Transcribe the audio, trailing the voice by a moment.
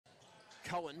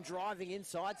Cohen driving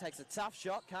inside, takes a tough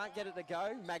shot, can't get it to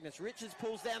go. Magnus Richards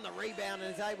pulls down the rebound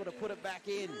and is able to put it back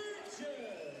in.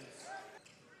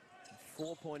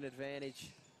 4-point advantage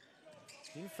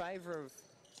in favour of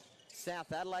South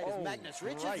Adelaide as Magnus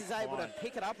Richards is able to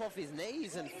pick it up off his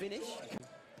knees and finish.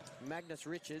 Magnus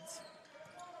Richards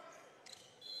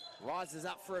rises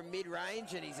up for a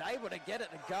mid-range and he's able to get it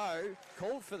to go.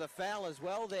 Called for the foul as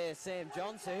well there, Sam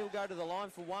John, so he'll go to the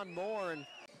line for one more. And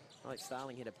Alex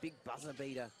Starling hit a big buzzer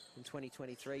beater in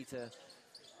 2023 to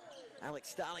Alex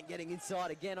Starling getting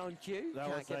inside again on cue. That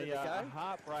Can't was get it to go. A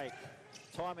heartbreak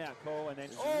timeout call, and then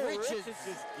Richards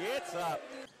just gets up.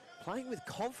 Playing with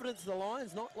confidence, the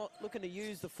Lions, not looking to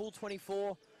use the full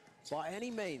 24 by any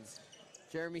means.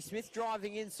 Jeremy Smith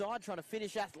driving inside, trying to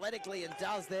finish athletically, and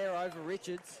does there over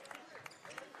Richards.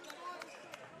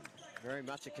 Very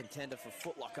much a contender for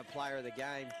Footlocker player of the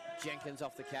game. Jenkins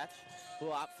off the catch.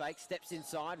 Pull up fake, steps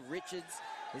inside. Richards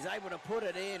is able to put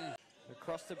it in.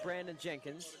 Across to Brandon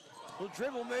Jenkins. Will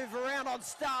dribble move around on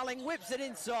Starling, whips it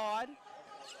inside.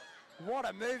 What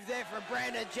a move there from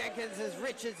Brandon Jenkins as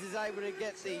Richards is able to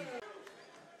get the...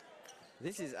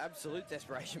 This is absolute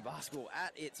desperation basketball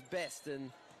at its best,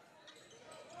 and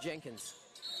Jenkins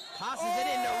passes it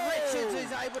into Richards,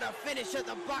 who's able to finish at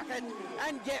the bucket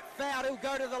and get fouled. He'll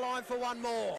go to the line for one more.